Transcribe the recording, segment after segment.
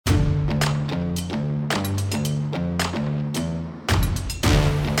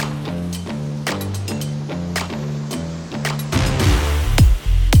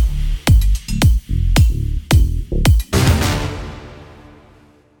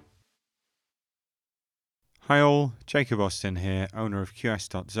Hi all, Jacob Austin here, owner of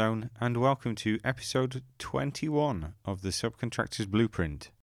QS.Zone, and welcome to episode 21 of the Subcontractors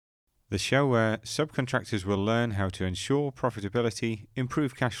Blueprint, the show where subcontractors will learn how to ensure profitability,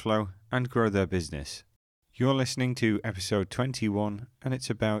 improve cash flow, and grow their business. You're listening to episode 21, and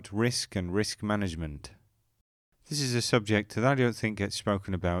it's about risk and risk management. This is a subject that I don't think gets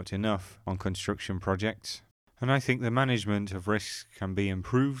spoken about enough on construction projects. And I think the management of risk can be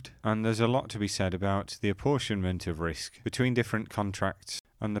improved, and there's a lot to be said about the apportionment of risk between different contracts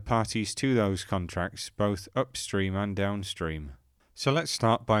and the parties to those contracts, both upstream and downstream. So let's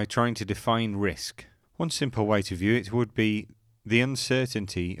start by trying to define risk. One simple way to view it would be the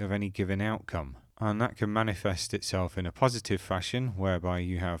uncertainty of any given outcome, and that can manifest itself in a positive fashion whereby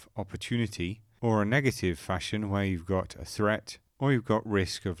you have opportunity, or a negative fashion where you've got a threat or you've got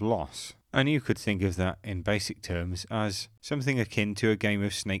risk of loss. And you could think of that in basic terms as something akin to a game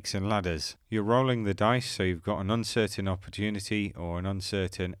of snakes and ladders. You're rolling the dice, so you've got an uncertain opportunity or an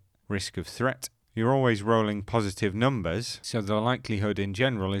uncertain risk of threat. You're always rolling positive numbers, so the likelihood in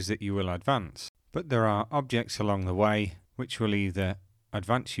general is that you will advance. But there are objects along the way which will either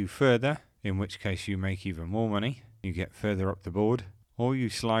advance you further, in which case you make even more money, you get further up the board, or you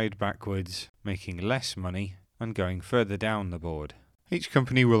slide backwards, making less money and going further down the board. Each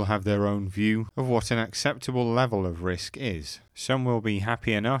company will have their own view of what an acceptable level of risk is. Some will be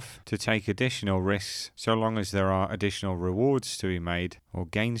happy enough to take additional risks so long as there are additional rewards to be made or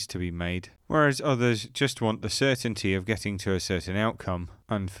gains to be made, whereas others just want the certainty of getting to a certain outcome,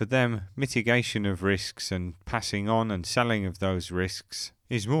 and for them, mitigation of risks and passing on and selling of those risks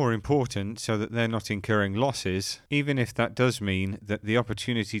is more important so that they're not incurring losses, even if that does mean that the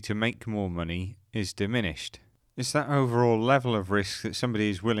opportunity to make more money is diminished. It's that overall level of risk that somebody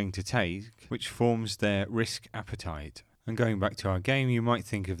is willing to take which forms their risk appetite. And going back to our game, you might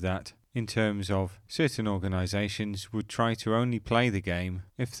think of that in terms of certain organisations would try to only play the game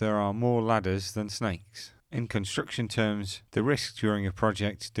if there are more ladders than snakes. In construction terms, the risk during a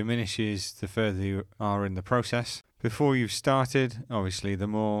project diminishes the further you are in the process. Before you've started, obviously the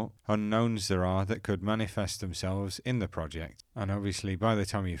more unknowns there are that could manifest themselves in the project. And obviously by the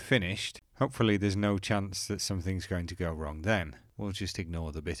time you've finished, hopefully there's no chance that something's going to go wrong then. We'll just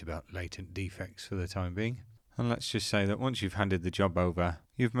ignore the bit about latent defects for the time being. And let's just say that once you've handed the job over,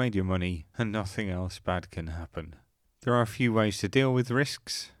 you've made your money and nothing else bad can happen. There are a few ways to deal with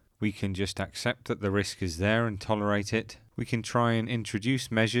risks. We can just accept that the risk is there and tolerate it. We can try and introduce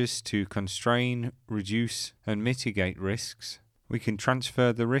measures to constrain, reduce, and mitigate risks. We can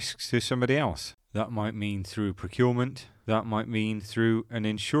transfer the risks to somebody else. That might mean through procurement. That might mean through an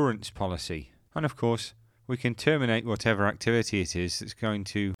insurance policy. And of course, we can terminate whatever activity it is that's going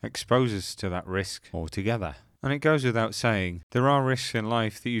to expose us to that risk altogether. And it goes without saying, there are risks in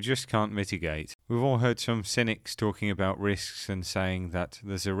life that you just can't mitigate. We've all heard some cynics talking about risks and saying that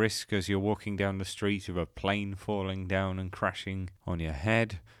there's a risk as you're walking down the street of a plane falling down and crashing on your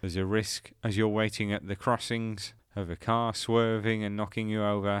head. There's a risk as you're waiting at the crossings of a car swerving and knocking you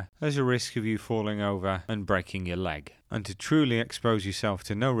over. There's a risk of you falling over and breaking your leg. And to truly expose yourself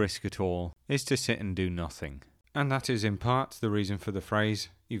to no risk at all is to sit and do nothing. And that is in part the reason for the phrase,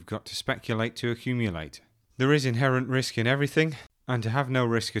 you've got to speculate to accumulate. There is inherent risk in everything, and to have no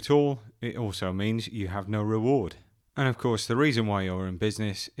risk at all, it also means you have no reward. And of course, the reason why you're in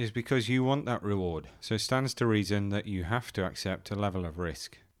business is because you want that reward, so it stands to reason that you have to accept a level of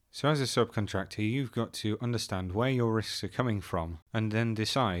risk. So as a subcontractor, you've got to understand where your risks are coming from, and then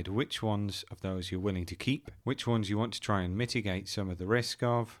decide which ones of those you're willing to keep, which ones you want to try and mitigate some of the risk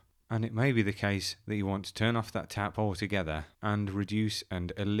of, and it may be the case that you want to turn off that tap altogether and reduce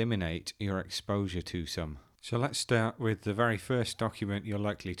and eliminate your exposure to some. So let's start with the very first document you're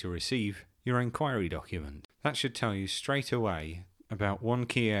likely to receive, your inquiry document. That should tell you straight away about one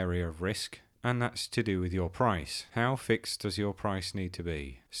key area of risk, and that's to do with your price. How fixed does your price need to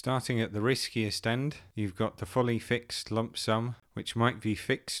be? Starting at the riskiest end, you've got the fully fixed lump sum, which might be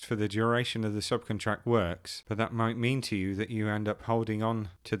fixed for the duration of the subcontract works, but that might mean to you that you end up holding on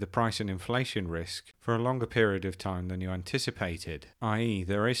to the price and inflation risk for a longer period of time than you anticipated, i.e.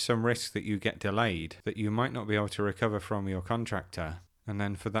 there is some risk that you get delayed that you might not be able to recover from your contractor, and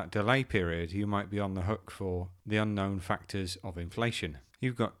then for that delay period you might be on the hook for the unknown factors of inflation.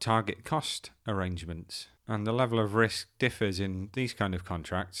 You've got target cost arrangements, and the level of risk differs in these kind of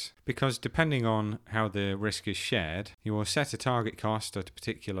contracts because depending on how the risk is shared, you will set a target cost at a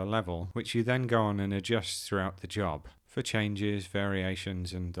particular level, which you then go on and adjust throughout the job for changes,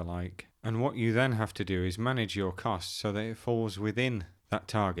 variations and the like. And what you then have to do is manage your costs so that it falls within that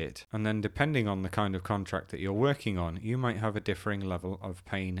target. And then depending on the kind of contract that you're working on, you might have a differing level of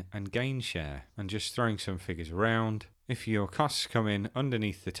pain and gain share. And just throwing some figures around, if your costs come in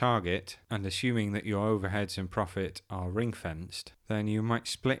underneath the target, and assuming that your overheads and profit are ring-fenced, then you might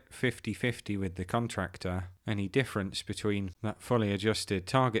split 50-50 with the contractor. Any difference between that fully adjusted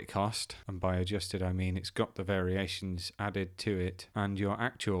target cost, and by adjusted I mean it's got the variations added to it, and your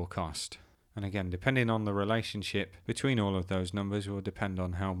actual cost. And again, depending on the relationship between all of those numbers will depend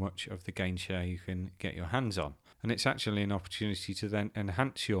on how much of the gain share you can get your hands on. And it's actually an opportunity to then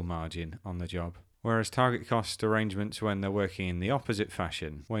enhance your margin on the job. Whereas target cost arrangements, when they're working in the opposite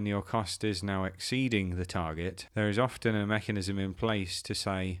fashion, when your cost is now exceeding the target, there is often a mechanism in place to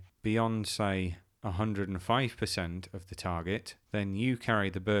say, beyond, say, 105% of the target, then you carry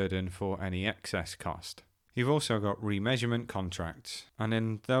the burden for any excess cost. You've also got remeasurement contracts, and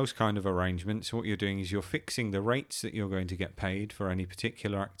in those kind of arrangements what you're doing is you're fixing the rates that you're going to get paid for any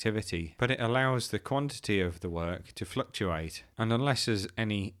particular activity, but it allows the quantity of the work to fluctuate, and unless there's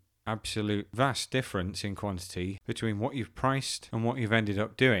any absolute vast difference in quantity between what you've priced and what you've ended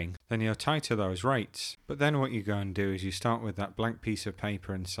up doing, then you're tied to those rates. But then what you go and do is you start with that blank piece of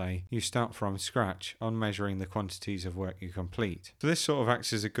paper and say you start from scratch on measuring the quantities of work you complete. So this sort of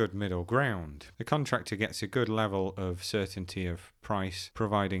acts as a good middle ground. The contractor gets a good level of certainty of price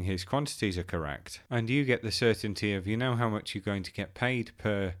providing his quantities are correct, and you get the certainty of you know how much you're going to get paid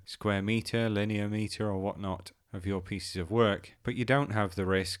per square meter, linear meter or whatnot of your pieces of work, but you don't have the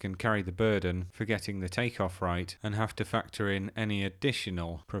risk and carry the burden for getting the takeoff right and have to factor in any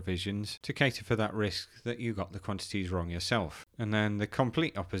additional provisions to cater for that risk that you got the quantities wrong yourself. And then the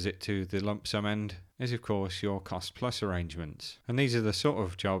complete opposite to the lump sum end is of course your cost plus arrangements. And these are the sort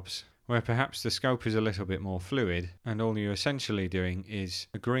of jobs where perhaps the scope is a little bit more fluid and all you're essentially doing is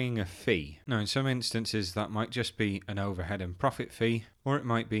agreeing a fee. Now in some instances that might just be an overhead and profit fee, or it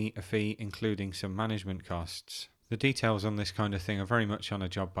might be a fee including some management costs. The details on this kind of thing are very much on a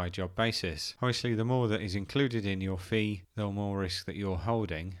job-by-job basis. Obviously, the more that is included in your fee, the more risk that you're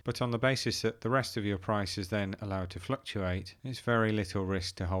holding. But on the basis that the rest of your price is then allowed to fluctuate, it's very little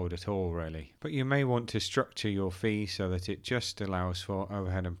risk to hold at all, really. But you may want to structure your fee so that it just allows for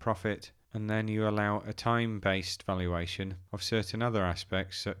overhead and profit, and then you allow a time-based valuation of certain other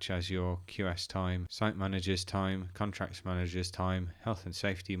aspects such as your QS time, site manager's time, contracts manager's time, health and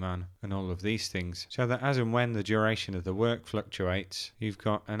safety man, and all of these things, so that as and when the duration of the work fluctuates, you've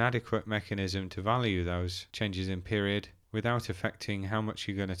got an adequate mechanism to value those changes in period without affecting how much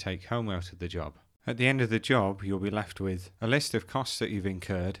you're going to take home out of the job. At the end of the job, you'll be left with a list of costs that you've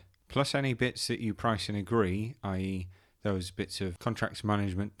incurred, plus any bits that you price and agree, i.e. those bits of contracts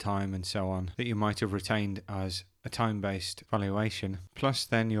management time and so on that you might have retained as a time-based valuation, plus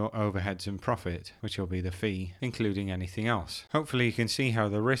then your overheads and profit, which will be the fee, including anything else. Hopefully you can see how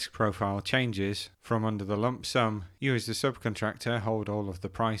the risk profile changes from under the lump sum, you as the subcontractor hold all of the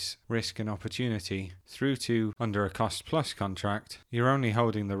price, risk and opportunity, through to under a cost plus contract, you're only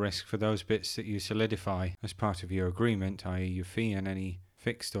holding the risk for those bits that you solidify as part of your agreement, i.e. your fee and any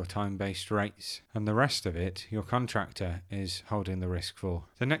fixed or time-based rates, and the rest of it your contractor is holding the risk for.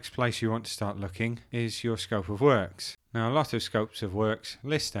 The next place you want to start looking is your scope of works. Now a lot of scopes of works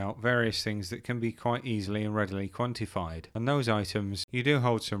list out various things that can be quite easily and readily quantified, and those items you do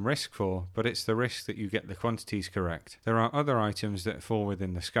hold some risk for, but it's the risk that you get the quantities correct. There are other items that fall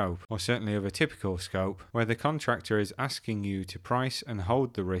within the scope, or certainly of a typical scope, where the contractor is asking you to price and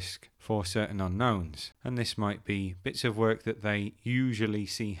hold the risk for certain unknowns, and this might be bits of work that they usually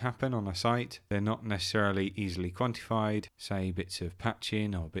see happen on a site. They're not necessarily easily quantified, say bits of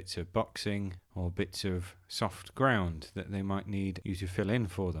patching or bits of boxing or bits of soft ground that they might need you to fill in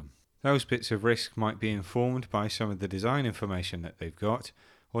for them. Those bits of risk might be informed by some of the design information that they've got,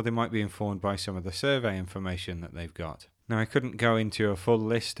 or they might be informed by some of the survey information that they've got. Now, I couldn't go into a full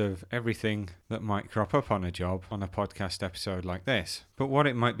list of everything that might crop up on a job on a podcast episode like this, but what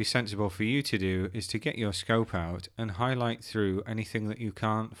it might be sensible for you to do is to get your scope out and highlight through anything that you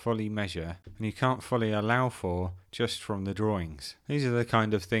can't fully measure and you can't fully allow for just from the drawings. These are the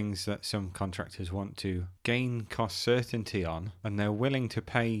kind of things that some contractors want to gain cost certainty on, and they're willing to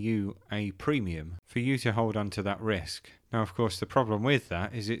pay you a premium for you to hold on to that risk. Now, of course, the problem with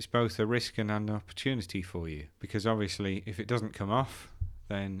that is it's both a risk and an opportunity for you, because obviously if it doesn't come off,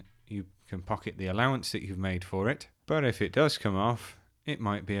 then you can pocket the allowance that you've made for it. But if it does come off, it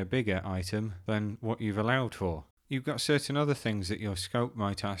might be a bigger item than what you've allowed for. You've got certain other things that your scope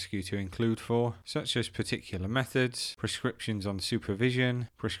might ask you to include for, such as particular methods, prescriptions on supervision,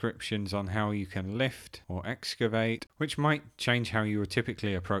 prescriptions on how you can lift or excavate, which might change how you would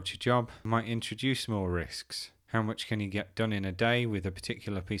typically approach a job, might introduce more risks. how much can you get done in a day with a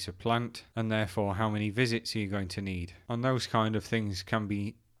particular piece of plant, and therefore how many visits are you going to need. And those kind of things can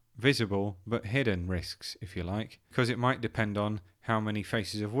be visible but hidden risks, if you like, because it might depend on how many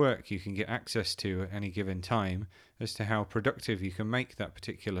phases of work you can get access to at any given time as to how productive you can make that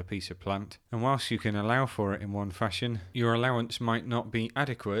particular piece of plant. And whilst you can allow for it in one fashion, your allowance might not be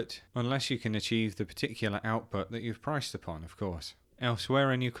adequate unless you can achieve the particular output that you've priced upon, of course.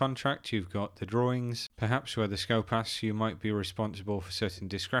 Elsewhere in your contract, you've got the drawings. Perhaps where the scope asks, you might be responsible for certain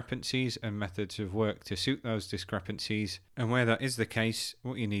discrepancies and methods of work to suit those discrepancies. And where that is the case,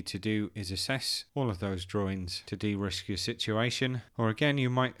 what you need to do is assess all of those drawings to de-risk your situation. Or again,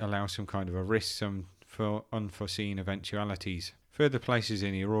 you might allow some kind of a risk sum for unforeseen eventualities. Further places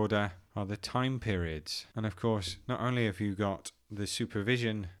in your order are the time periods. And of course, not only have you got the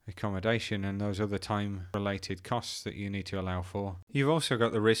supervision, accommodation and those other time related costs that you need to allow for, you've also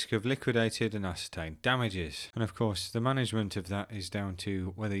got the risk of liquidated and ascertained damages. And of course, the management of that is down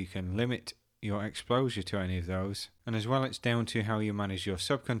to whether you can limit your exposure to any of those, and as well it's down to how you manage your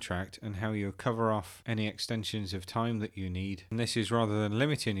subcontract and how you cover off any extensions of time that you need. And this is rather than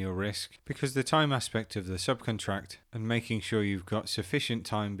limiting your risk, because the time aspect of the subcontract and making sure you've got sufficient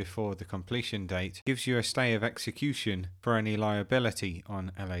time before the completion date gives you a stay of execution for any liability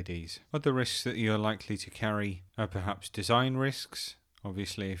on LADs. Other risks that you're likely to carry are perhaps design risks.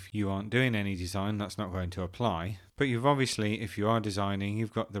 Obviously, if you aren't doing any design, that's not going to apply. But you've obviously, if you are designing,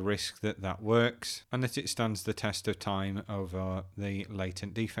 you've got the risk that that works and that it stands the test of time over the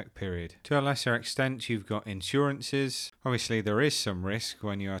latent defect period. To a lesser extent, you've got insurances. Obviously, there is some risk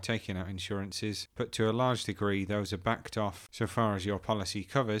when you are taking out insurances, but to a large degree, those are backed off so far as your policy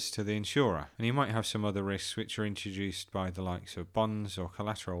covers to the insurer. And you might have some other risks which are introduced by the likes of bonds or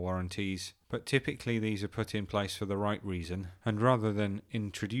collateral warranties. But typically these are put in place for the right reason, and rather than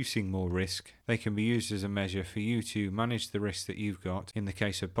introducing more risk, they can be used as a measure for you to manage the risk that you've got in the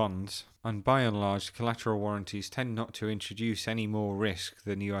case of bonds. And by and large, collateral warranties tend not to introduce any more risk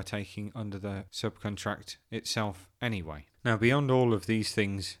than you are taking under the subcontract itself anyway. Now, beyond all of these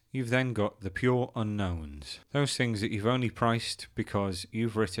things, you've then got the pure unknowns. Those things that you've only priced because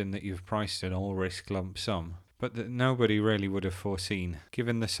you've written that you've priced an all-risk lump sum, but that nobody really would have foreseen,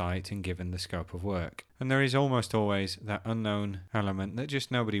 given the site and given the scope of work. And there is almost always that unknown element that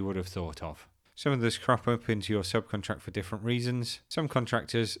just nobody would have thought of. Some of this crop up into your subcontract for different reasons. Some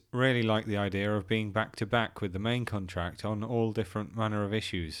contractors really like the idea of being back to back with the main contract on all different manner of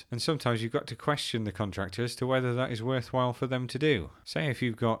issues. And sometimes you've got to question the contractor as to whether that is worthwhile for them to do. Say if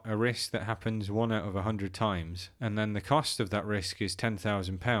you've got a risk that happens 1 out of 100 times, and then the cost of that risk is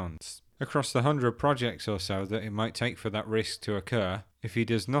 £10,000. Across the 100 projects or so that it might take for that risk to occur, if he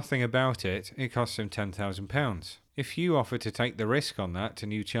does nothing about it, it costs him £10,000. If you offer to take the risk on that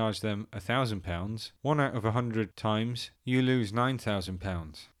and you charge them £1,000, 1 out of 100 times you lose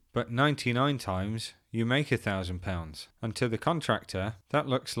 £9,000. But 99 times you make £1,000. And to the contractor, that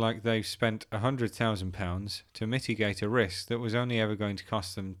looks like they've spent £100,000 to mitigate a risk that was only ever going to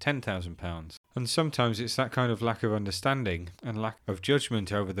cost them £10,000. And sometimes it's that kind of lack of understanding and lack of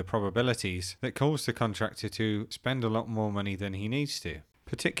judgment over the probabilities that cause the contractor to spend a lot more money than he needs to.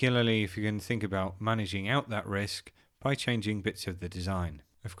 Particularly if you can think about managing out that risk by changing bits of the design.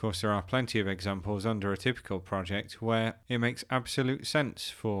 Of course, there are plenty of examples under a typical project where it makes absolute sense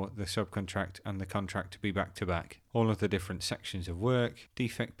for the subcontract and the contract to be back to back. All of the different sections of work,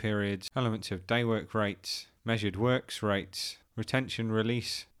 defect periods, elements of day work rates, measured works rates, retention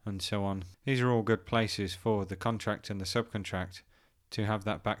release, and so on. These are all good places for the contract and the subcontract to have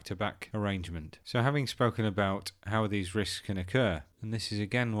that back-to-back arrangement. So having spoken about how these risks can occur, and this is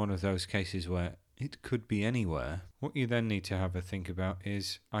again one of those cases where it could be anywhere, what you then need to have a think about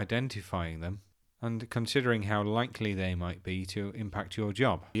is identifying them and considering how likely they might be to impact your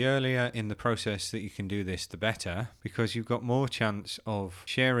job. The earlier in the process that you can do this, the better, because you've got more chance of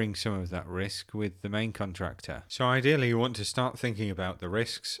sharing some of that risk with the main contractor. So ideally you want to start thinking about the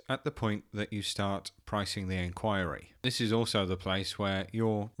risks at the point that you start pricing the inquiry. This is also the place where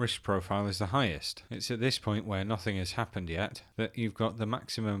your risk profile is the highest. It's at this point where nothing has happened yet that you've got the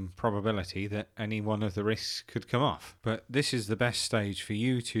maximum probability that any one of the risks could come off. But this is the best stage for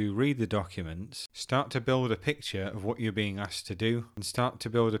you to read the documents, start to build a picture of what you're being asked to do, and start to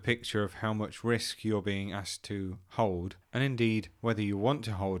build a picture of how much risk you're being asked to hold, and indeed whether you want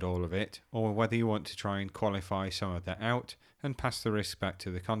to hold all of it or whether you want to try and qualify some of that out and pass the risk back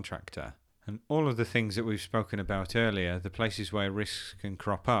to the contractor. And all of the things that we've spoken about earlier, the places where risks can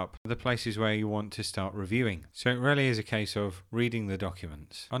crop up, are the places where you want to start reviewing. So it really is a case of reading the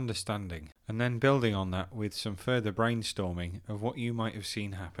documents, understanding, and then building on that with some further brainstorming of what you might have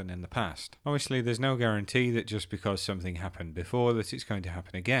seen happen in the past. Obviously, there's no guarantee that just because something happened before that it's going to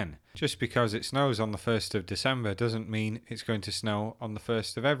happen again. Just because it snows on the 1st of December doesn't mean it's going to snow on the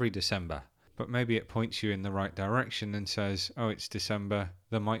 1st of every December. But maybe it points you in the right direction and says, oh, it's December,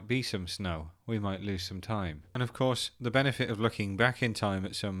 there might be some snow, we might lose some time. And of course, the benefit of looking back in time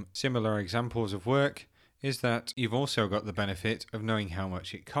at some similar examples of work is that you've also got the benefit of knowing how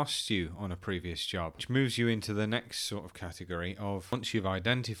much it costs you on a previous job, which moves you into the next sort of category of, once you've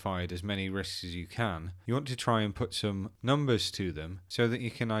identified as many risks as you can, you want to try and put some numbers to them so that you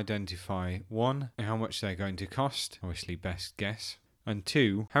can identify, one, how much they're going to cost, obviously best guess, and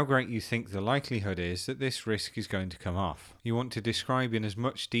two, how great you think the likelihood is that this risk is going to come off. You want to describe in as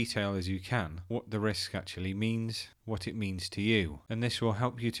much detail as you can what the risk actually means, what it means to you, and this will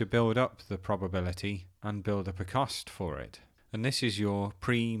help you to build up the probability and build up a cost for it. And this is your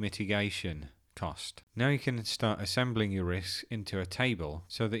pre-mitigation cost. Now you can start assembling your risks into a table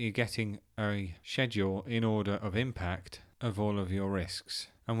so that you're getting a schedule in order of impact of all of your risks.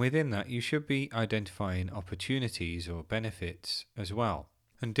 And within that, you should be identifying opportunities or benefits as well.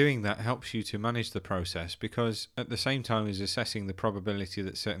 And doing that helps you to manage the process, because at the same time as assessing the probability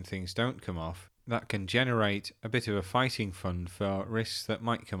that certain things don't come off, that can generate a bit of a fighting fund for risks that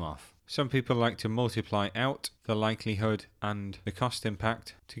might come off. Some people like to multiply out the likelihood and the cost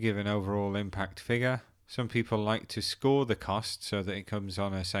impact to give an overall impact figure. Some people like to score the cost so that it comes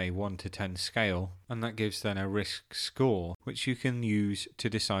on a, say, 1 to 10 scale, and that gives then a risk score, which you can use to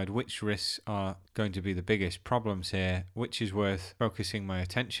decide which risks are going to be the biggest problems here, which is worth focusing my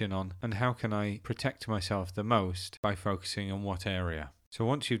attention on, and how can I protect myself the most by focusing on what area. So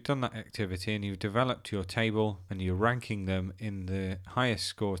once you've done that activity and you've developed your table and you're ranking them in the highest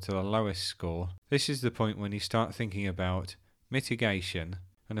score to the lowest score, this is the point when you start thinking about mitigation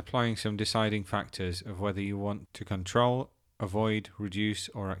and applying some deciding factors of whether you want to control, avoid, reduce,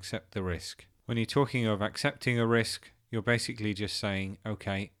 or accept the risk. When you're talking of accepting a risk, you're basically just saying,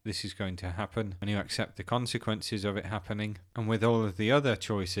 okay, this is going to happen, and you accept the consequences of it happening. And with all of the other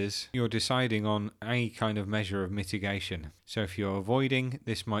choices, you're deciding on a kind of measure of mitigation. So if you're avoiding,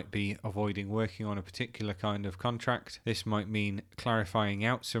 this might be avoiding working on a particular kind of contract. This might mean clarifying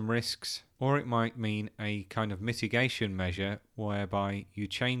out some risks, or it might mean a kind of mitigation measure whereby you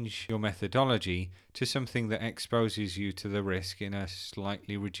change your methodology to something that exposes you to the risk in a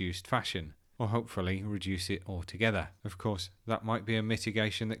slightly reduced fashion, or hopefully reduce it altogether. Of course, that might be a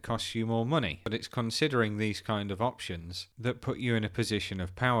mitigation that costs you more money, but it's considering these kind of options that put you in a position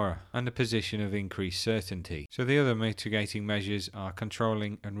of power and a position of increased certainty. So the other mitigating measures are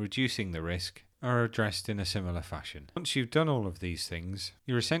controlling and reducing the risk, are addressed in a similar fashion. Once you've done all of these things,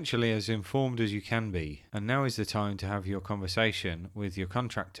 you're essentially as informed as you can be, and now is the time to have your conversation with your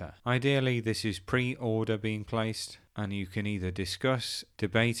contractor. Ideally, this is pre-order being placed, and you can either discuss,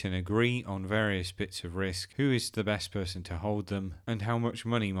 debate and agree on various bits of risk, who is the best person to hold them, and how much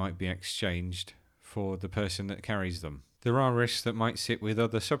money might be exchanged for the person that carries them. There are risks that might sit with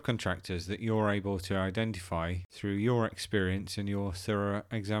other subcontractors that you're able to identify through your experience and your thorough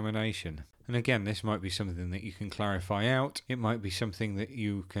examination. And again, this might be something that you can clarify out. It might be something that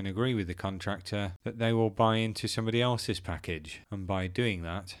you can agree with the contractor that they will buy into somebody else's package, and by doing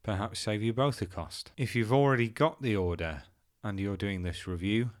that, perhaps save you both a cost. If you've already got the order and you're doing this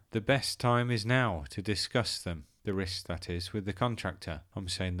review, the best time is now to discuss them. The risk, that is, with the contractor. I'm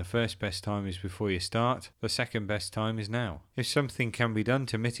saying the first best time is before you start, the second best time is now. If something can be done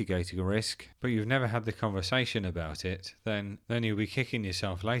to mitigate a risk, but you've never had the conversation about it, then you'll be kicking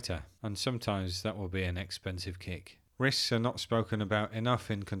yourself later, and sometimes that will be an expensive kick. Risks are not spoken about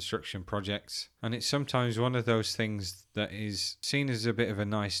enough in construction projects, and it's sometimes one of those things that is seen as a bit of a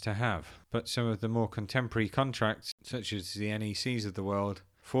nice to have, but some of the more contemporary contracts, such as the NECs of the world,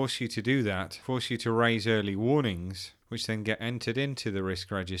 force you to do that, force you to raise early warnings, which then get entered into the risk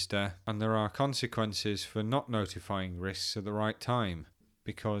register, and there are consequences for not notifying risks at the right time,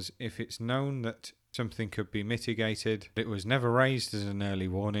 because if it's known that something could be mitigated, but it was never raised as an early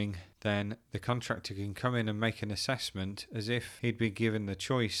warning, then the contractor can come in and make an assessment as if he'd been given the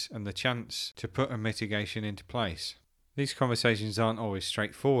choice and the chance to put a mitigation into place. These conversations aren't always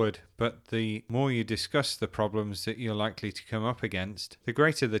straightforward, but the more you discuss the problems that you're likely to come up against, the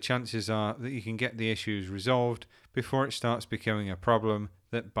greater the chances are that you can get the issues resolved before it starts becoming a problem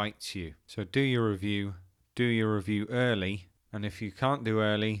that bites you. So do your review early, and if you can't do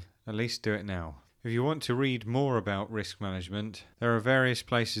early, at least do it now. If you want to read more about risk management, there are various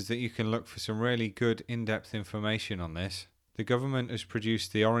places that you can look for some really good in-depth information on this. The government has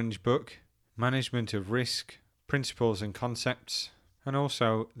produced the Orange Book, Management of Risk, Principles and Concepts, and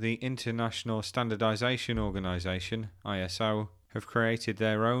also the International Standardization Organization, ISO, have created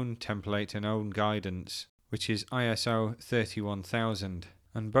their own template and own guidance, which is ISO 31000.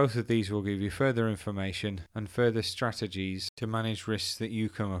 And both of these will give you further information and further strategies to manage risks that you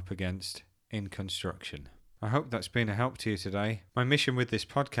come up against in construction. I hope that's been a help to you today. My mission with this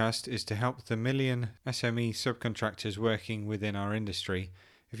podcast is to help the million SME subcontractors working within our industry.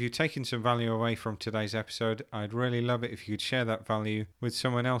 If you've taken some value away from today's episode, I'd really love it if you could share that value with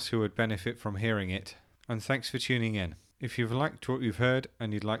someone else who would benefit from hearing it. And thanks for tuning in. If you've liked what you've heard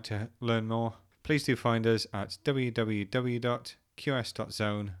and you'd like to learn more, please do find us at www.qs.zone,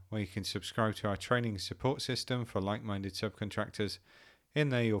 where you can subscribe to our training support system for like-minded subcontractors. In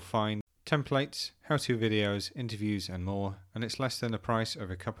there you'll find templates, how-to videos, interviews and more, and it's less than the price of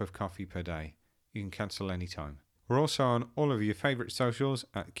a cup of coffee per day. You can cancel anytime. We're also on all of your favourite socials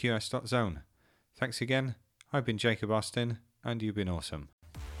at qs.zone. Thanks again. I've been Jacob Austin, and you've been awesome.